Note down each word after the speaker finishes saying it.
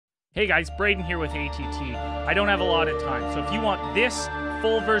Hey guys, Braden here with ATT. I don't have a lot of time, so if you want this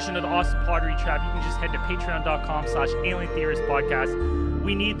full version of the Austin Pod Recap, you can just head to patreon.com/alientheoristpodcast.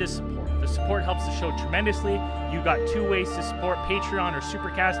 We need the support. The support helps the show tremendously. You got two ways to support: Patreon or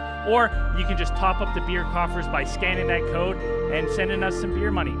Supercast, or you can just top up the beer coffers by scanning that code and sending us some beer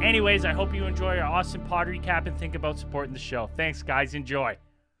money. Anyways, I hope you enjoy our Austin Pod Recap and think about supporting the show. Thanks, guys. Enjoy.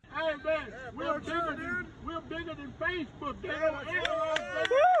 Hey, man, we're bigger than Facebook, dude.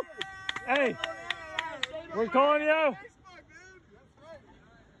 Hey, we're calling you.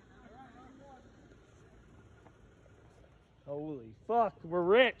 Holy fuck, we're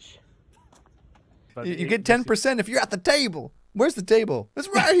rich. You get 10% if you're at the table. Where's the table? It's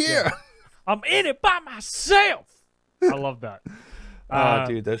right here. I'm in it by myself. I love that.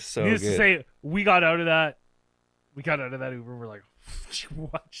 Dude, that's so good. Needless to say, we got out of that. We got out of that Uber. We're like,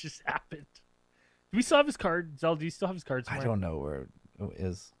 what just happened? Do we still have his card? Zell, do you still have his card somewhere? I don't know where it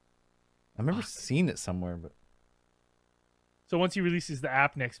is. I remember seeing it somewhere, but so once he releases the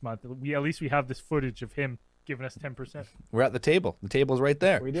app next month, at least we have this footage of him giving us 10%. we're at the table. The table's right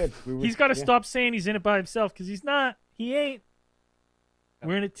there. We did. He's got to stop saying he's in it by himself, because he's not. He ain't.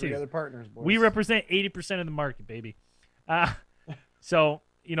 We're in it too. We're the other partners, boys. We represent 80% of the market, baby. So,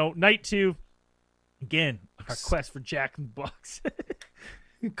 night 2, again, our quest for Jack in the Box.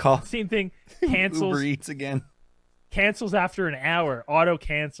 Call Same thing. Cancels. Uber Eats again. Cancels after an hour. Auto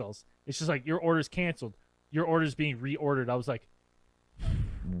cancels. It's just like, your order's canceled. Your order's being reordered. I was like,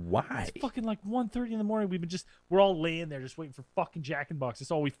 Why? it's fucking like 1:30 in the morning. We're all laying there just waiting for fucking Jack in the Box. That's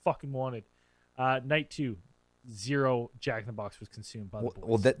all we fucking wanted. Night 2, 0 Jack in the Box was consumed by the boys.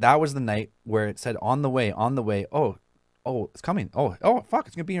 Well, that was the night where it said on the way. Oh, it's coming. Oh, fuck,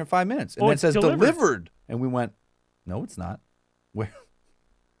 it's gonna be here in 5 minutes. And then it it's says delivered. delivered. And we went, no, it's not. Where?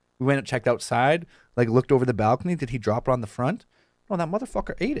 We went and checked outside, like looked over the balcony. Did he drop it on the front? No, that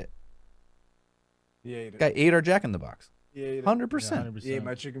motherfucker ate it. He ate it. Guy ate our Jack in the Box. He ate it. 100%. He ate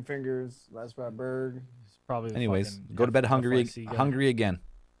my chicken fingers, last spot burg. It's probably the Anyways, fucking go to bed hungry FYC guy. hungry again.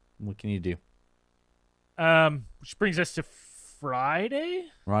 What can you do? Which brings us to Friday.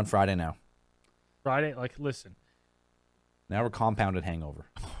 We're on Friday now. Listen. Now we're compounded hangover.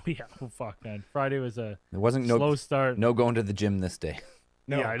 Yeah, oh fuck, man. Friday was a There wasn't slow start. no going to the gym this day.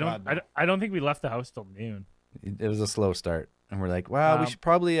 No, yeah, I don't think we left the house till noon. It was a slow start, and we're like, wow, we should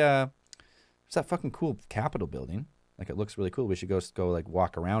probably there's that fucking cool Capitol building. Like, it looks really cool. We should go like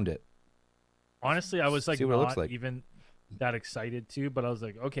walk around it. Honestly, I was like See what it looks not like. even that excited to, but I was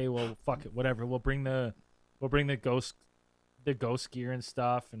like, okay, well, fuck it, whatever. We'll bring the ghost gear and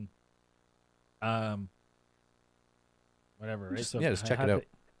stuff, and whatever. Right? Just So just I check had it out.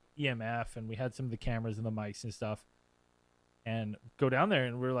 the EMF, and we had some of the cameras and the mics and stuff, and go down there,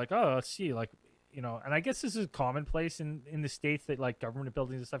 and we're like, oh, let's see, like, and I guess this is commonplace in the States that, like, government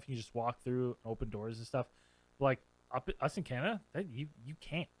buildings and stuff, you can just walk through, open doors and stuff. Like, us in Canada, that you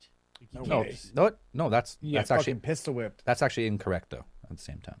can't. Like, you No, can't. No, that's That's actually pistol whipped. that's actually incorrect though. At the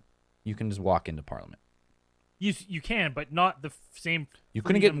same time, you can just walk into Parliament. You can, but not the same. You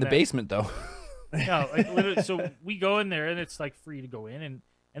couldn't get in freedom the that- basement though. No, like, literally, so we go in there and it's like free to go in,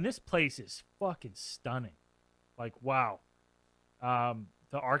 and this place is fucking stunning. Like, wow.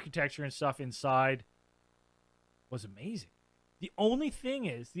 The architecture and stuff inside was amazing. The only thing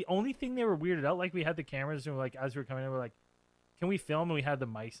they were weirded out, like, we had the cameras and we're like, as we were coming in, we're like, can we film? And we had the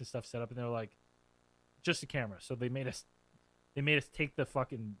mics and stuff set up, and they were like, just a camera. So they made us take the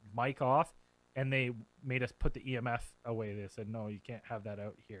fucking mic off, and they made us put the EMF away. They said, no, you can't have that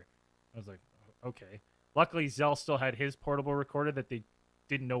out here. I was like, okay. Luckily, Zell still had his portable recorder that they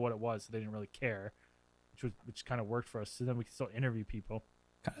didn't know what it was, so they didn't really care, which kind of worked for us. So then we could still interview people.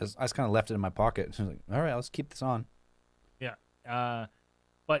 I just kind of left it in my pocket. I was like, all right, let's keep this on. Yeah.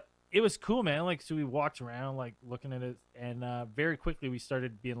 But it was cool, man. Like, so we walked around, like, looking at it, and very quickly we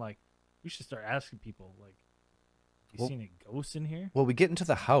started being like, we should start asking people, like, you seen any ghosts in here? Well, we get into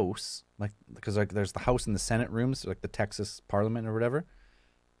the house, like, because like there's the house and the Senate rooms, like the Texas Parliament or whatever.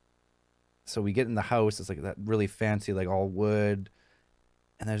 So we get in the house. It's like that really fancy, like all wood,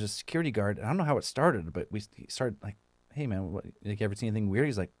 and there's a security guard. I don't know how it started, but he started like, "Hey man, what, like, you ever seen anything weird?"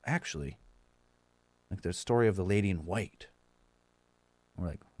 He's like, "Actually, like the story of the lady in white." We're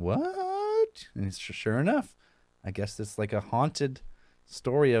like, "What?" And it's sure enough, I guess it's like a haunted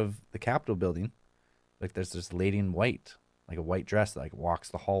story of the Capitol building. Like, there's this lady in white, like a white dress that like walks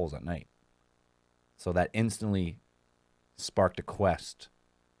the halls at night. So that instantly sparked a quest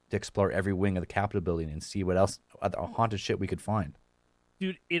to explore every wing of the Capitol building and see what else other haunted shit we could find.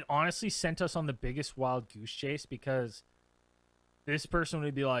 Dude, it honestly sent us on the biggest wild goose chase, because this person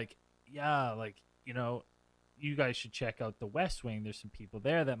would be like, yeah, like, you guys should check out the West Wing. There's some people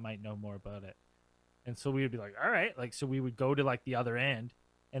there that might know more about it. And so we would be like, all right. Like, so we would go to like the other end,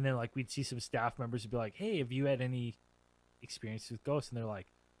 and then like we'd see some staff members who'd be like, hey, have you had any experience with ghosts? And they're like,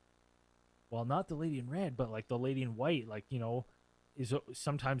 well, not the lady in red, but like the lady in white, like, you know, is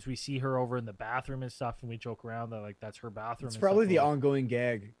sometimes we see her over in the bathroom and stuff, and we joke around that like that's her bathroom. It's and probably stuff. the Like, ongoing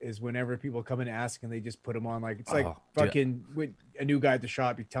gag is whenever people come and ask and they just put them on like it's like Oh, dude. fucking with a new guy at the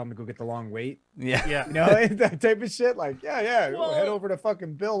shop, you tell him to go get the long wait. Yeah. yeah. You know, that type of shit. Like, yeah, Well- head over to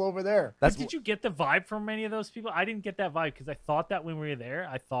fucking Bill over there. That's Did you get the vibe from any of those people? I didn't get that vibe because I thought that when we were there,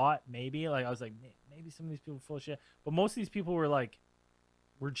 I thought maybe like I was like maybe some of these people are full of shit, but most of these people were like,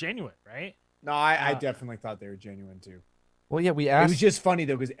 were genuine, right? No, I definitely thought they were genuine too. well, yeah. We It asked was just funny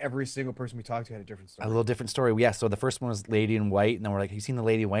though because every single person we talked to had a different a story. little different story. Yeah. So the first one was lady in white, and then we're like, "Have you seen the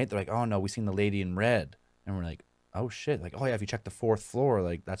lady in white?" They're like, "Oh no, we seen the lady in red." And we're like, "Oh shit!" Like, "Oh yeah, if you check the 4th floor,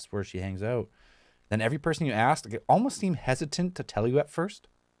 like that's where she hangs out." Then every person you asked, like, almost seemed hesitant to tell you at first.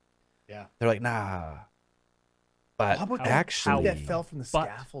 Yeah. They're like, "Nah." But How about actually, that fell from the But-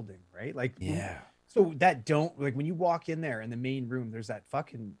 scaffolding, right? Like, yeah. So that don't like when you walk in there in the main room, there's that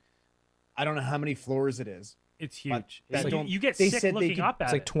fucking, I don't know how many floors it is. It's But huge. that It's like, don't- you get they sick said they looking could- up at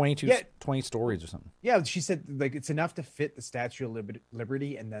It's like it. 22, Yeah. 20 stories or something. Yeah, she said like it's enough to fit the Statue of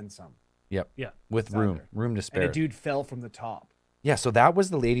Liberty and then some. Yep. Yeah. With It's out room, there. room to And spare. a dude fell from the top. Yeah, so that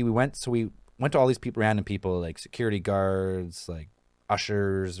was the lady we went. So we went to all these people, random people, like security guards, like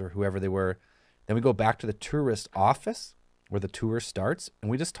ushers or whoever they were. Then we go back to the tourist office where the tour starts, and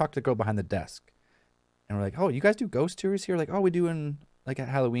we just talked to the girl behind the desk. And we're like, "Oh, you guys do ghost tours here?" Like, "Oh, we do in like at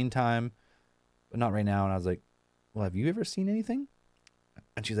Halloween time, but not right now." And I was like, "Well, have you ever seen anything?"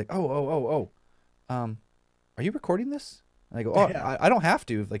 And she's like, "Oh, are you recording this?" And I go, "Oh, Yeah. I don't have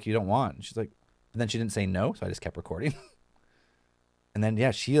to if like you don't want." And she's like, and then she didn't say no, so I just kept recording. And then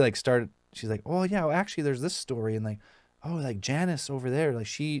yeah, she like started. She's like, "Oh yeah, well, actually, there's this story, and like, oh, like Janice over there, like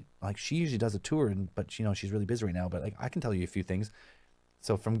she usually does a tour, and but you know she's really busy right now, but like I can tell you a few things."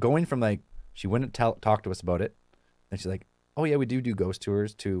 So from going from like she wouldn't talk to us about it, then she's like, "Oh yeah, we do ghost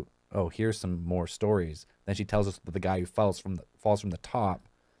tours," to "Oh, here's some more stories." Then she tells us that the guy who falls from the top,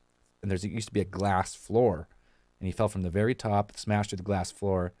 and it used to be a glass floor, and he fell from the very top, smashed through the glass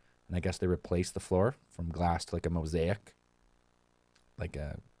floor, and I guess they replaced the floor from glass to like a mosaic, like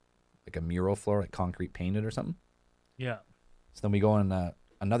a mural floor, like concrete painted or something. Yeah. So then we go on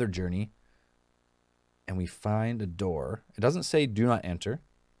another journey, and we find a door. It doesn't say "do not enter,"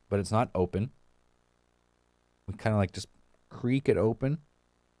 but it's not open. We kind of like just creak it open,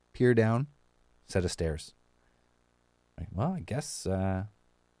 peer down, set of stairs. Like, well, I guess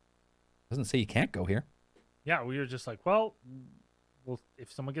doesn't say you can't go here. Yeah. We were just like, well,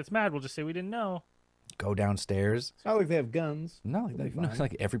 if someone gets mad, we'll just say we didn't know. Go downstairs. It's not like they have guns. No, It'll be no, fine.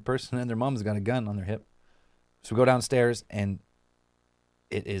 like every person and their mom's got a gun on their hip. So we go downstairs, and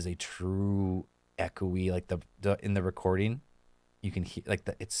it is a true echoey. Like the in the recording, you can hear like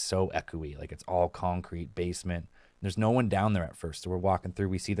it's so echoey. Like it's all concrete basement. There's no one down there at first. So we're walking through.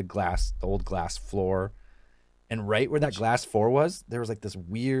 We see the old glass floor, and right where that glass floor was, there was like this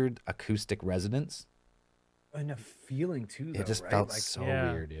weird acoustic resonance. And a feeling too. Though, It just right? felt like so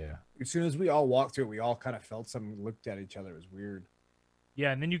Yeah. weird. Yeah. as soon as we all walked through it, we all kind of felt something, looked at each other. It was weird.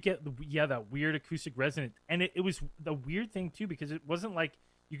 Yeah, and then you get that weird acoustic resonance, and it was the weird thing too because it wasn't like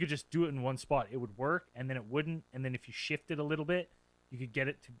you could just do it in one spot. It would work, and then it wouldn't, and then if you shifted a little bit, you could get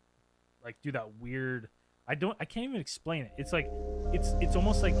it to like do that weird. I can't even explain it. It's like it's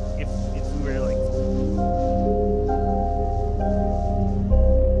almost like if we were like.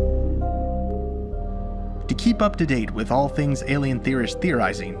 To keep up to date with all things Alien Theorist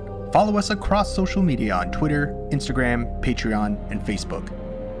theorizing, follow us across social media on Twitter, Instagram, Patreon, and Facebook.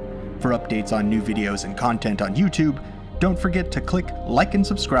 For updates on new videos and content on YouTube, don't forget to click like and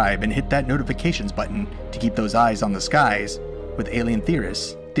subscribe and hit that notifications button to keep those eyes on the skies with Alien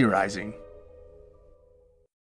Theorists theorizing.